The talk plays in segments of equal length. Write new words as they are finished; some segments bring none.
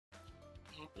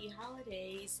Happy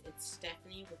holidays. It's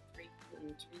Stephanie with Three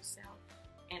Queens Resale,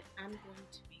 and I'm going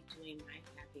to be doing my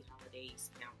Happy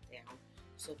Holidays countdown.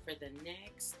 So for the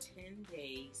next 10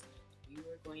 days, you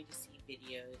are going to see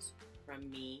videos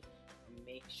from me.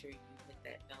 Make sure you hit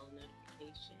that bell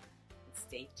notification and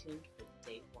stay tuned for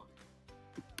day one.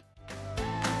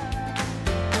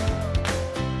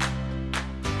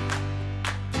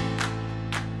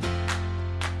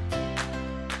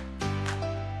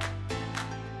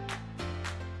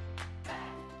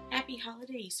 Happy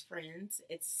holidays, friends.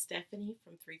 It's Stephanie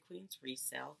from Three Queens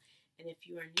Resale, and if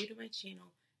you are new to my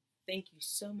channel, thank you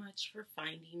so much for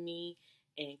finding me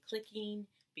and clicking,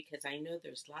 because I know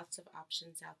there's lots of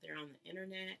options out there on the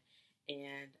internet,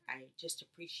 and I just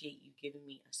appreciate you giving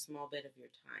me a small bit of your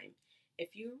time.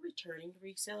 If you're returning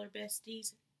reseller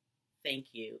besties, thank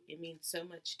you. It means so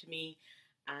much to me.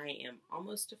 I am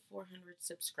almost to 400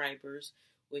 subscribers,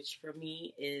 which for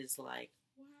me is like,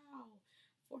 wow,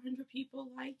 400 people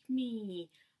like me.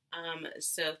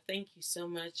 So thank you so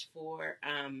much for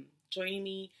joining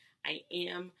me. I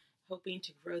am hoping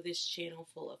to grow this channel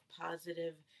full of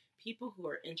positive people who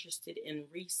are interested in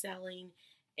reselling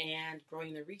and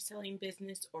growing the reselling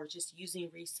business, or just using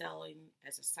reselling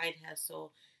as a side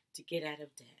hustle to get out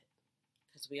of debt,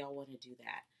 because we all want to do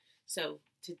that. So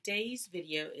today's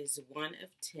video is 1 of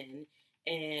 10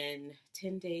 and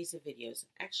 10 days of videos.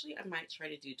 Actually, I might try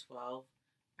to do 12.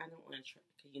 I don't want to try,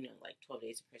 like 12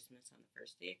 days of Christmas on the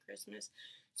first day of Christmas.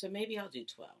 So maybe I'll do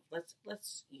 12.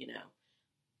 Let's do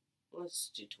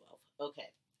 12. Okay.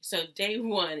 So day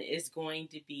 1 is going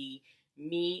to be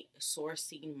me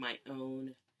sourcing my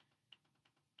own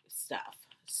stuff.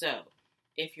 So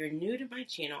if you're new to my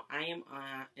channel, I am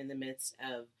in the midst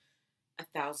of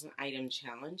 1,000 item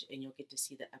challenge, and you'll get to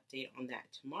see the update on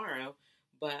that tomorrow.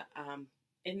 But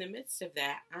in the midst of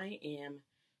that, I am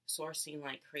sourcing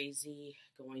like crazy,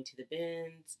 going to the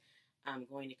bins,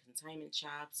 going to consignment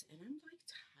shops, and I'm like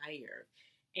tired,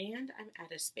 and I'm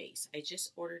out of space. I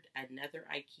just ordered another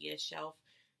IKEA shelf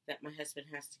that my husband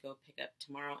has to go pick up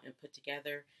tomorrow and put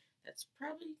together. That's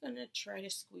probably gonna try to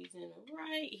squeeze in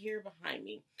right here behind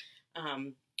me.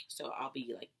 So I'll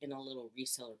be like in a little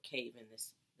reseller cave in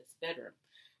this bedroom.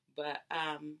 But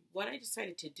what I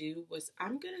decided to do was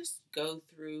I'm gonna go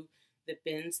through the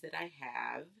bins that I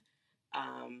have,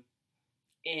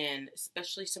 and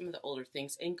especially some of the older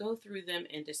things, and go through them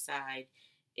and decide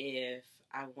if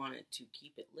I want to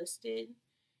keep it listed,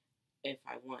 if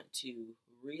I want to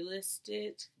relist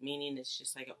it, meaning it's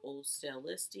just like an old stale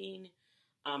listing.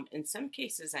 In some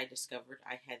cases, I discovered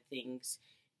I had things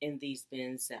in these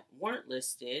bins that weren't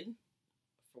listed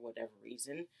for whatever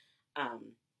reason.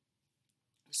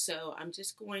 So I'm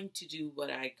just going to do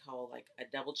what I call like a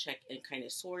double check and kind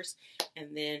of source,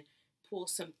 and then pull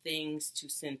some things to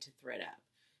send to ThredUp.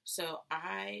 So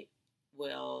I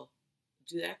will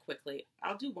do that quickly.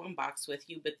 I'll do one box with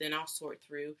you, but then I'll sort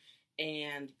through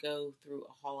and go through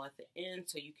a haul at the end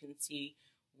so you can see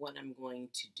what I'm going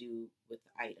to do with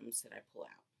the items that I pull out.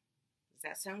 Does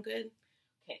that sound good?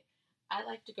 Okay. I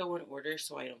like to go in order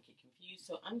so I don't get confused.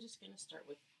 So I'm just going to start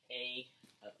with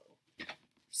A-O.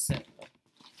 So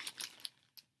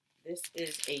this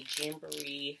is a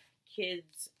Jamboree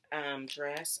kids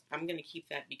dress. I'm going to keep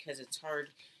that because it's hard.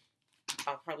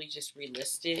 I'll probably just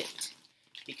relist it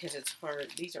because it's hard.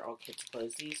 These are all kids'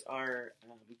 clothes. These are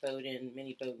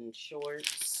mini Bowden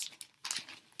shorts.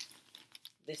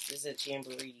 This is a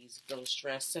Jamboree's girls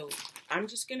dress. So I'm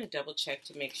just going to double check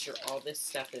to make sure all this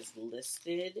stuff is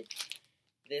listed.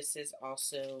 This is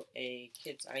also a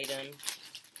kids item.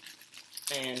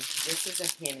 And this is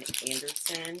a Hannah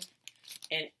Anderson.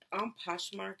 And on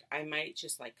Poshmark, I might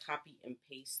just like copy and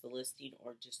paste the listing,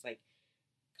 or just like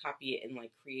copy it and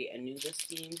like create a new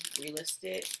listing, relist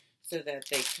it, so that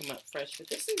they come up fresh. But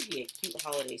this would be a cute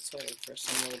holiday sweater for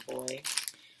some little boy.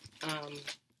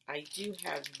 I do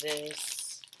have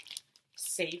this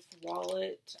safe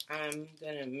wallet. I'm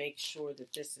going to make sure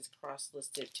that this is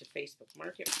cross-listed to Facebook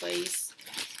Marketplace.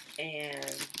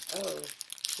 And, oh,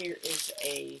 here is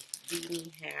a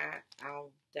beanie hat.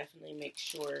 I'll definitely make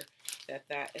sure that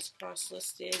that is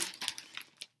cross-listed.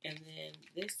 And then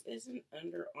this is an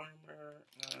Under Armour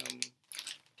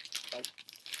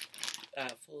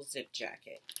full zip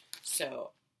jacket.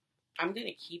 So I'm going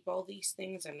to keep all these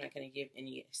things. I'm not going to give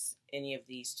any of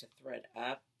these to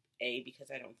ThredUp, because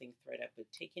I don't think ThredUp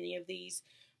would take any of these.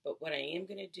 But what I am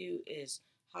going to do is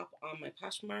hop on my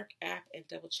Poshmark app and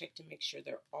double check to make sure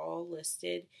they're all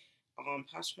listed on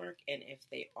Poshmark. And if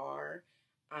they are,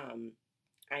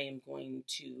 I am going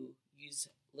to use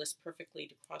List Perfectly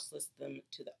to cross-list them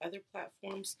to the other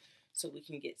platforms so we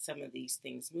can get some of these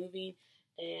things moving.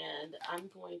 And I'm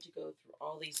going to go through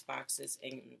all these boxes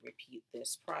and repeat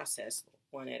this process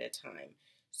one at a time.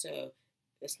 So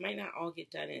this might not all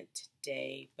get done in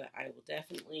today, but I will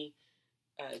definitely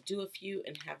do a few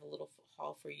and have a little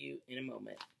haul for you in a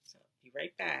moment. So be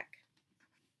right back.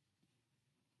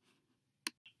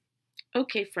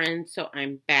 Okay, friends, so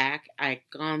I'm back. I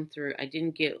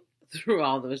didn't get through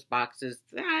all those boxes.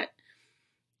 That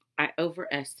I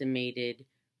overestimated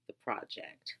the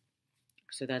project.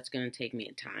 So that's going to take me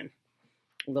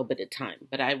a little bit of time.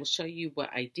 But I will show you what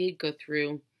I did go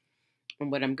through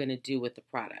and what I'm going to do with the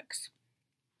products.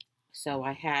 So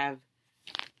I have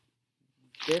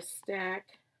this stack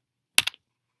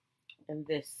and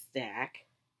this stack.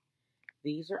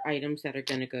 These are items that are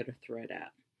going to go to ThredUp.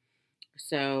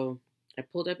 So I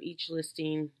pulled up each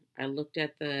listing. I looked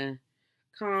at the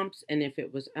comps, and if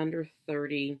it was under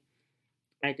 30,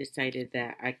 I decided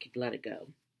that I could let it go.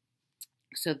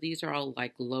 So these are all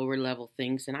like lower level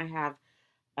things, and I have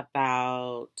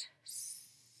about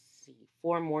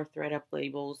 4 more ThredUp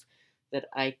labels that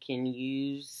I can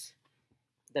use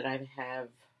that I have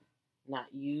not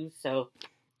used. So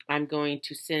I'm going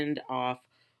to send off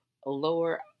a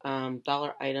lower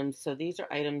dollar items. So these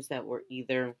are items that were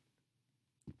either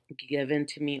given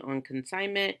to me on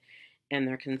consignment and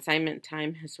their consignment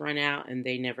time has run out and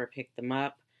they never picked them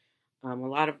up. A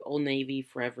lot of Old Navy,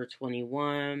 Forever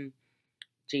 21,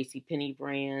 JCPenney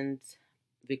brands,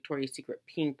 Victoria's Secret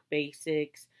Pink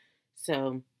Basics.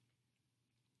 So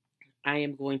I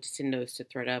am going to send those to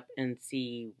ThredUp and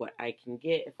see what I can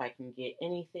get, if I can get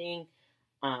anything.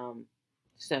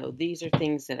 So these are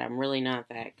things that I'm really not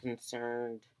that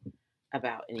concerned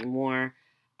about anymore.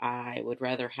 I would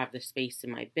rather have the space in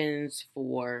my bins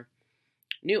for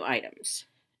new items.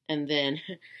 And then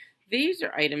these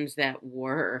are items that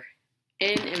were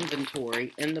in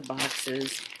inventory in the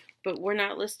boxes, but were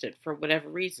not listed for whatever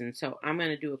reason. So I'm going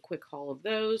to do a quick haul of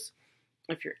those.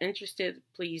 If you're interested,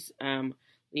 please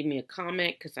leave me a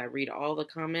comment because I read all the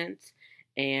comments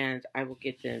and I will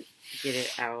get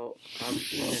it out. I'll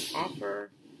do an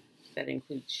offer that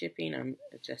includes shipping. I'm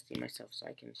adjusting myself so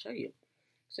I can show you.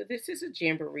 So this is a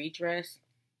Jamboree dress.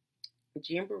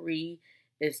 Jamboree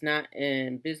is not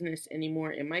in business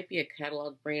anymore. It might be a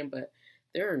catalog brand, but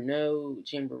there are no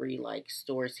Jamboree-like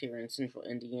stores here in Central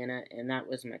Indiana, and that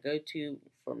was my go-to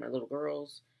for my little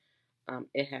girls.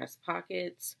 It has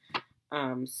pockets,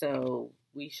 so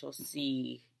we shall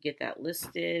get that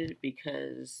listed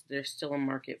because there's still a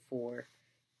market for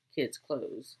kids'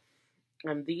 clothes.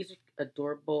 These are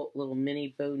adorable little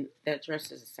mini bow. That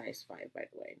dress is a size 5, by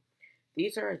the way.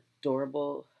 These are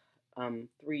adorable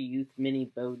 3 youth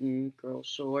mini Bowden girl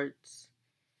shorts.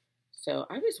 So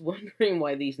I was wondering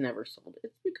why these never sold.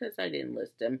 It's because I didn't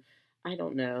list them. I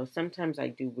don't know. Sometimes I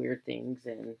do weird things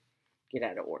and get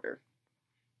out of order.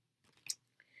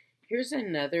 Here's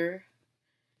another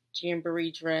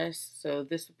Jamboree dress. So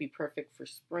this would be perfect for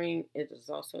spring. It is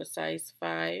also a size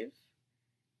 5.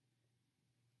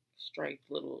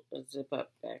 Striped little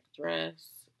zip-up back dress.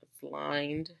 It's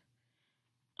lined.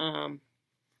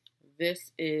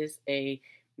 This is a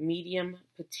medium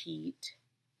petite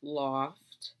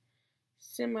loft,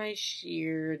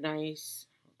 semi-sheer, nice.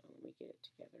 Hold on, let me get it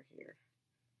together here.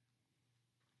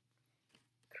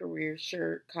 Career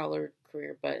shirt, collared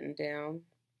career button down.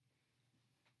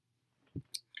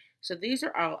 So these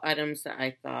are all items that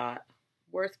I thought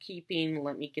worth keeping.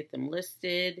 Let me get them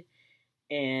listed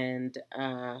and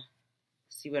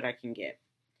see what I can get.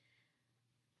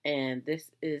 And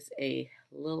this is a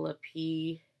Lila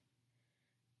P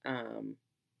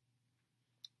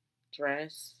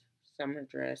dress, summer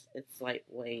dress. It's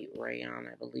lightweight rayon,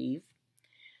 I believe.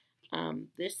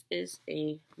 This is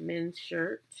a men's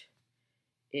shirt.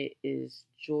 It is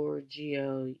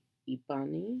Giorgio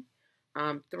Ibani.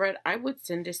 I would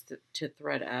send this to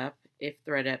ThredUp if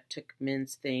ThredUp took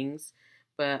men's things,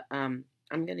 but I'm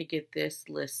gonna get this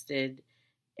listed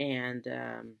and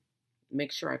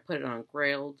make sure I put it on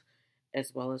Grailed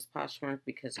as well as Poshmark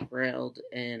because Grailed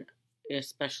and it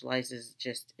specializes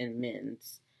just in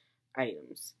men's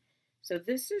items. So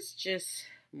this is just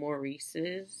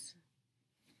Maurice's,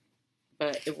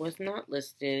 but it was not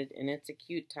listed, and it's a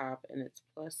cute top, and it's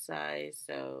plus size,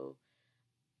 so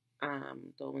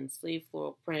dolman sleeve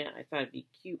floral print. I thought it'd be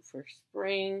cute for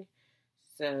spring,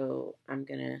 so I'm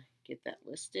gonna get that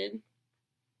listed.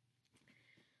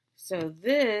 So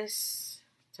this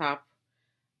top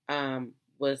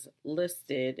was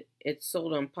listed. It's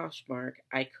sold on Poshmark.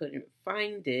 I couldn't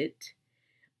find it,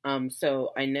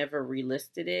 so I never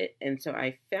relisted it, and so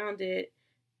I found it,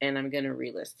 and I'm gonna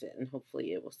relist it, and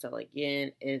hopefully it will sell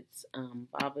again. It's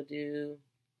Babadoo,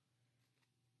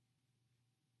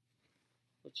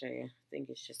 which I think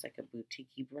it's just like a boutique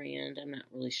brand. I'm not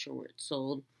really sure where it's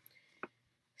sold.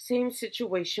 Same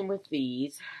situation with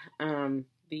these.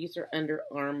 These are Under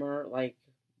Armour, like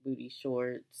booty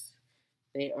shorts.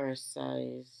 They are a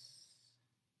size,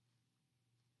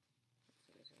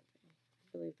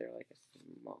 I believe they're like a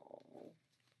small.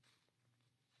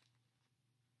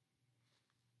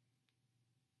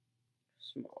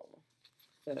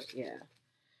 So, yeah.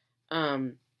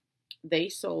 They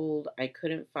sold. I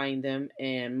couldn't find them,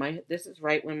 and this is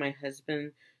right when my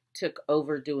husband took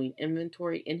over doing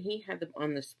inventory, and he had them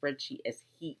on the spreadsheet as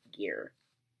heat gear.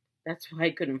 That's why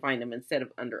I couldn't find them instead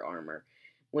of Under Armour,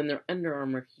 when they're Under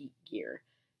Armour heat gear.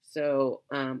 So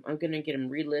I'm gonna get them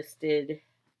relisted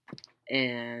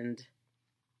and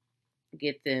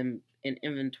get them in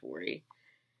inventory.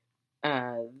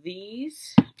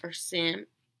 These are Sam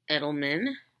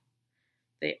Edelman.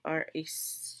 They are a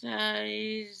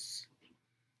size,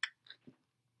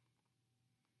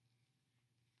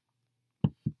 I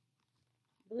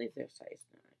believe they're size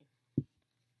 9.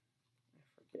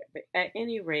 I forget. But at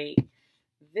any rate,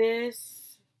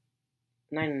 this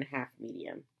 9.5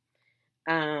 medium.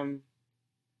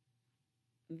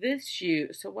 This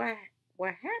shoe, so what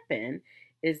happened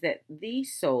is that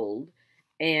these sold,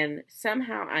 and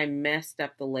somehow I messed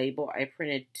up the label. I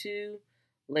printed 2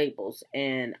 labels,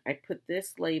 and I put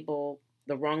this label,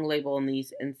 the wrong label on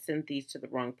these, and sent these to the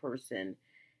wrong person.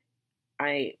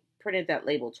 I printed that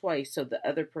label twice, so the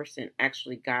other person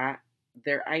actually got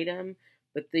their item,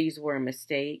 but these were a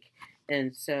mistake.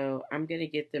 And so I'm going to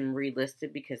get them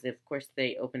relisted because, of course,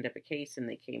 they opened up a case and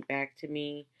they came back to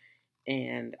me.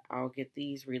 And I'll get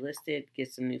these relisted,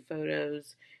 get some new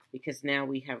photos, because now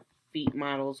we have feet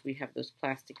models. We have those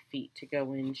plastic feet to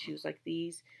go in shoes like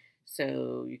these.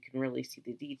 So you can really see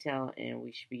the detail, and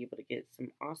we should be able to get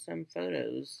some awesome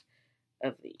photos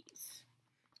of these.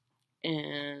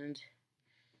 And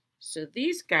so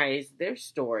these guys, their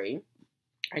story,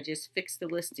 I just fixed the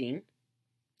listing.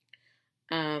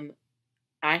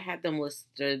 I had them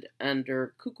listed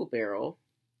under Cuckoo Barrel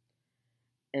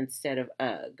instead of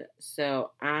UGG.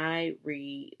 So I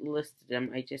relisted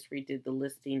them. I just redid the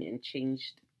listing and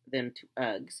changed them to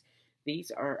UGGs.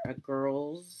 These are a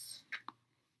girl's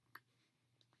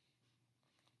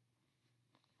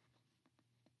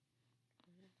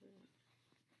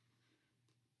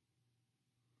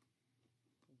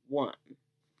one.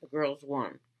 The girl's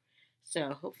one.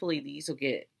 So hopefully these will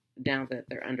get, now that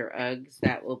they're under UGGs,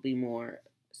 that will be more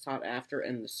sought after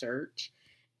in the search.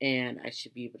 And I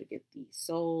should be able to get these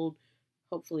sold.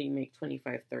 Hopefully make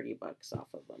 25, 30 bucks off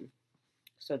of them.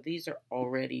 So these are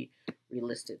already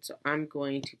relisted. So I'm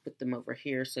going to put them over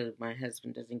here so that my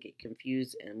husband doesn't get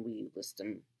confused and we list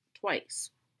them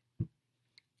twice.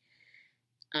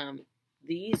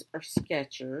 These are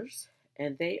Skechers,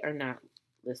 and they are not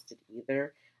listed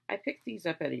either. I picked these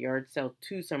up at a yard sale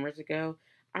 2 summers ago.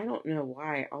 I don't know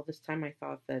why. All this time I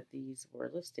thought that these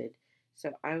were listed.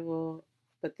 So I will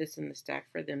put this in the stack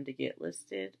for them to get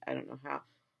listed. I don't know how.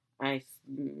 I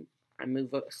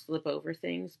slip over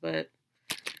things, but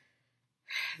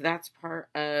that's part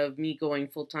of me going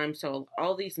full-time. So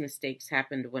all these mistakes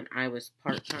happened when I was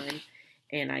part-time,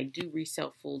 and I do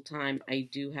resell full-time. I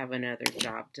do have another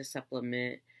job to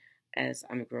supplement as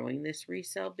I'm growing this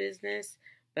resale business,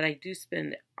 but I do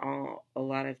spend a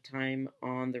lot of time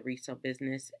on the resale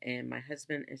business, and my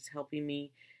husband is helping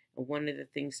me. One of the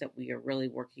things that we are really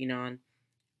working on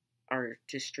are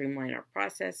to streamline our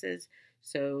processes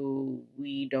so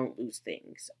we don't lose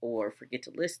things or forget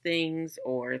to list things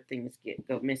or things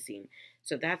go missing.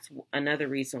 So that's another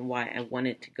reason why I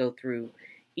wanted to go through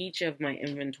each of my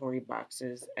inventory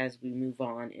boxes as we move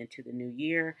on into the new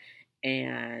year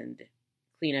and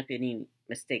clean up any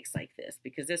mistakes like this,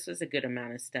 because this was a good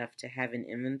amount of stuff to have in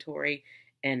inventory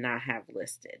and not have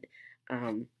listed,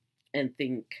 and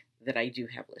think that I do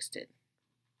have listed.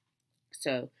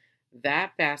 So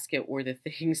that basket were the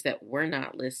things that were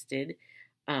not listed,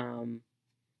 that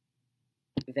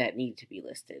need to be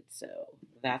listed. So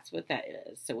that's what that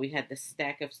is. So we had this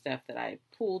stack of stuff that I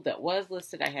pulled that was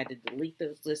listed. I had to delete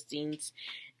those listings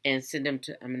and send them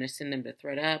to, I'm going to send them to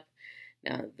ThreadUp.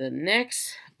 Now the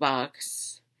next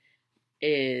box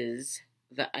is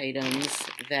the items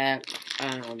that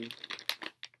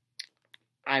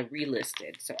I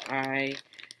relisted. So I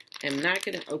am not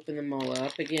going to open them all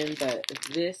up again, but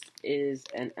this is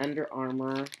an Under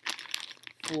Armour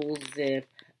full zip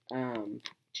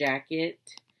jacket.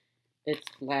 It's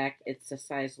black. It's a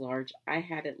size large. I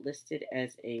had it listed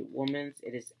as a woman's.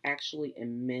 It is actually a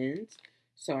men's.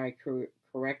 So I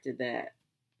corrected that.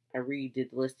 I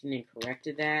redid the listing and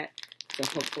corrected that. So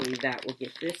hopefully that will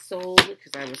get this sold,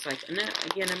 because I was like, and that,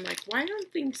 again, I'm like, why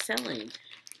aren't things selling?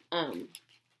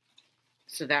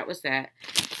 So that was that.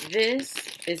 This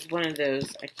is one of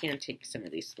those, I can take some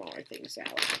of these smaller things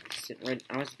out.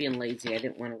 I was being lazy. I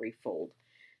didn't want to refold.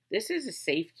 This is a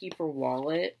Safekeeper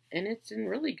wallet, and it's in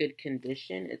really good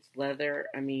condition. It's leather.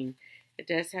 I mean, it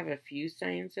does have a few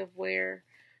signs of wear,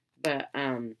 but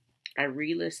I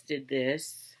relisted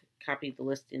this, copied the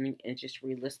listing, and just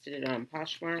relisted it on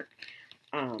Poshmark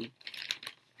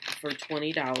for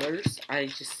 $20. I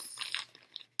just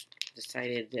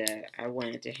decided that I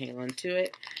wanted to hang on to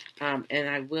it. And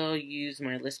I will use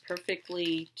my list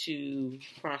perfectly to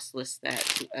cross-list that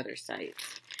to other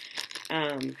sites.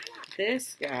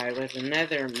 This guy was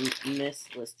another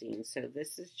mislisting. So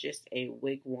this is just a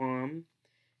wigwam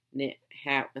knit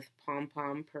hat with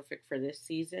pom-pom, perfect for this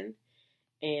season.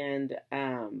 And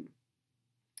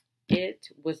it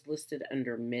was listed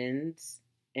under men's,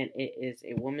 and it is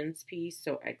a woman's piece.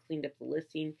 So I cleaned up the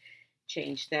listing,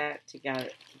 changed that to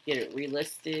get it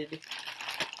relisted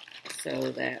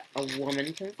so that a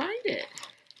woman can find it.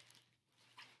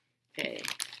 Okay,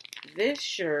 this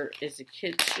shirt is a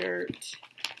kid's shirt.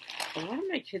 A lot of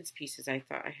my kids' pieces I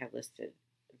thought I had listed,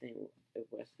 it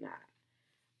was not.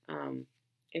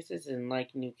 This is in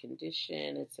like new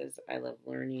condition. It says I love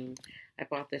learning. I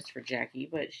bought this for Jackie,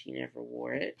 but she never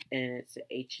wore it, and it's an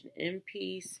H&M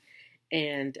piece.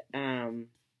 And what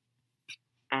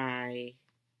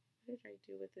did I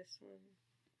do with this one?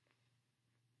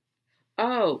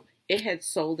 Oh, it had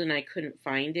sold and I couldn't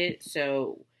find it,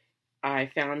 so I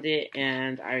found it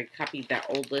and I copied that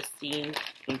old listing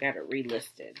and got it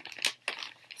relisted.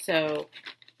 So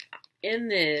in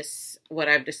this, what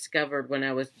I've discovered when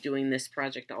I was doing this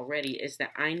project already is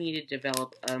that I need to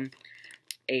develop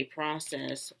a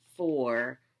process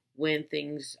for when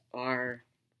things are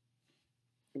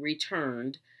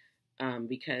returned,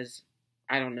 because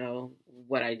I don't know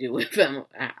what I do with them.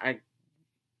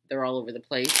 They're all over the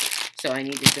place. So I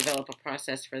need to develop a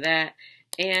process for that.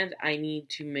 And I need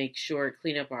to make sure,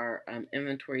 clean up our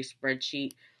inventory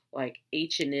spreadsheet. Like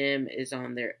H&M is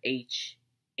on their H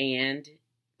and,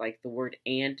 like the word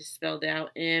and spelled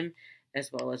out M,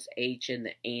 as well as H and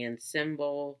the and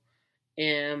symbol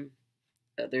M.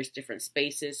 There's different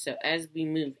spaces. So as we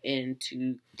move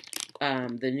into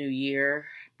the new year,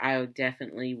 I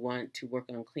definitely want to work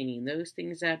on cleaning those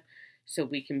things up so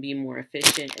we can be more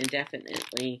efficient and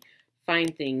definitely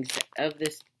find things of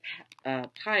this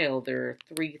pile. There are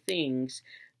 3 things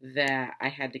that I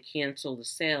had to cancel the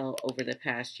sale over the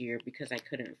past year because I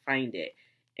couldn't find it.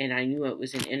 And I knew it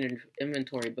was in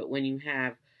inventory, but when you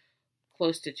have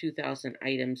close to 2,000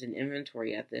 items in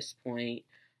inventory at this point,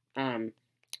 when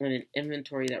an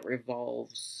inventory that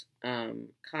revolves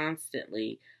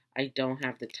constantly, I don't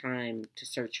have the time to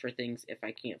search for things if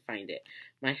I can't find it.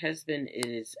 My husband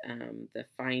is the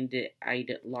find it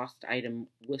lost item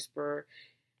whisperer,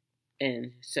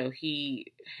 and so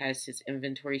he has his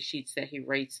inventory sheets that he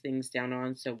writes things down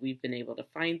on, so we've been able to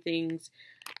find things.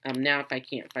 Now if I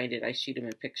can't find it, I shoot him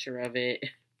a picture of it.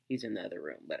 He's in the other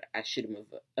room, but I shoot him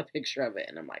a picture of it,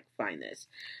 and I'm like, find this.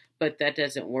 But that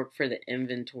doesn't work for the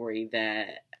inventory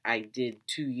that I did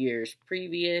 2 years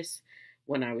previous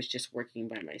when I was just working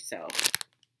by myself.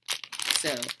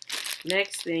 So,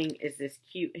 next thing is this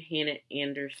cute Hannah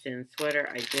Anderson sweater.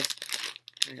 I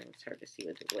know it's hard to see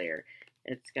with the glare.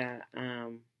 It's got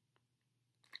a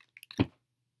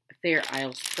Fair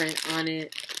Isles print on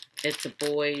it. It's a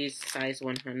boy's size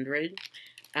 100.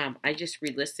 I just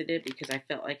relisted it because I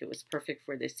felt like it was perfect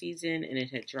for this season, and it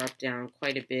had dropped down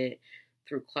quite a bit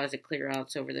through closet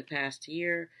clearouts over the past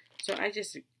year. So I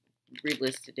just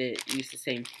relisted it, used the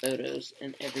same photos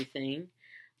and everything.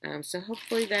 So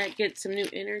hopefully that gets some new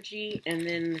energy. And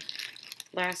then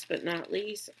last but not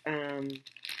least,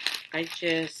 I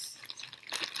just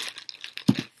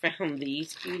found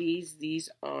these cuties. These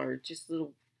are just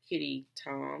little kitty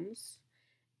toms,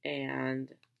 and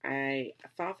I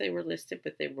thought they were listed,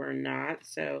 but they were not,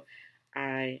 so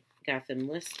I got them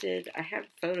listed. I have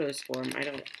photos for them. I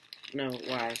don't know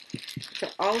why. So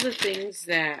all the things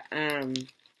that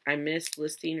I missed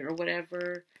listing or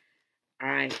whatever,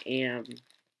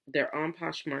 they're on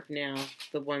Poshmark now.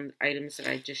 The items that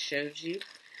I just showed you,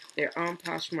 they're on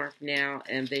Poshmark now,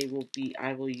 and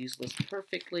I will use List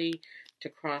Perfectly to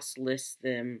cross-list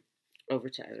them over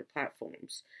to other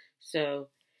platforms. So,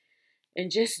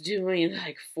 and just doing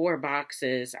like 4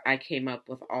 boxes, I came up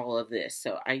with all of this.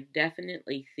 So I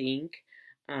definitely think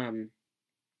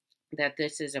that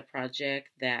this is a project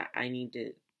that I need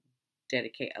to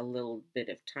dedicate a little bit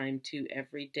of time to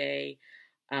every day.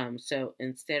 So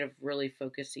instead of really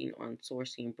focusing on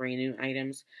sourcing brand new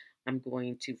items, I'm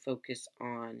going to focus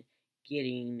on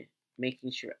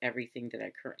making sure everything that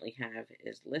I currently have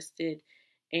is listed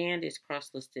and it's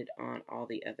cross-listed on all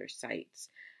the other sites.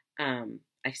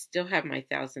 I still have my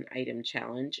 1,000 item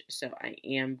challenge, so I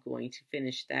am going to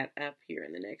finish that up here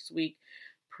in the next week.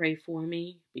 Pray for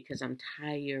me because I'm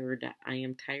tired. I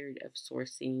am tired of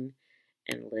sourcing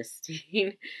and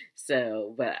listing.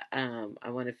 So, but I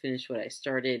want to finish what I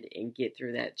started and get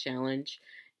through that challenge,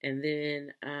 and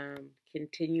then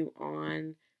continue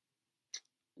on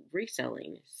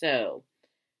reselling. So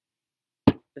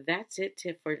that's it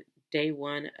for day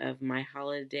one of my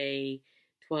holiday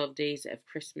 12 days of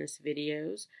Christmas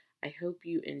videos. I hope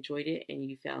you enjoyed it and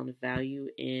you found value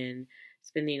in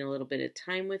spending a little bit of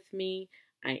time with me.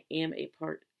 I am a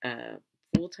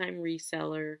full-time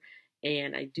reseller,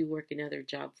 and I do work another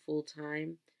job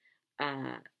full-time.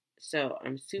 Uh, so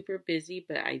I'm super busy,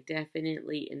 but I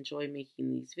definitely enjoy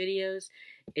making these videos.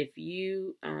 If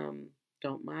you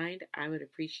don't mind, I would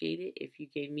appreciate it if you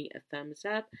gave me a thumbs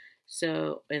up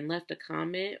and left a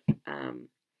comment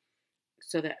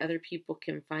so that other people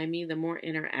can find me. The more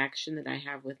interaction that I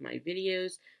have with my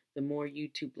videos, the more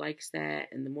YouTube likes that,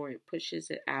 and the more it pushes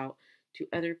it out to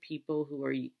other people who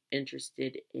are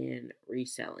interested in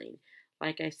reselling.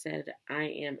 Like I said, I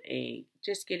am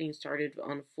just getting started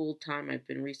on full time. I've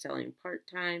been reselling part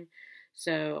time,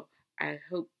 so I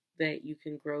hope that you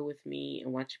can grow with me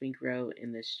and watch me grow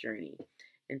in this journey.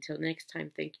 Until next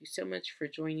time, thank you so much for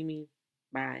joining me.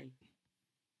 Bye.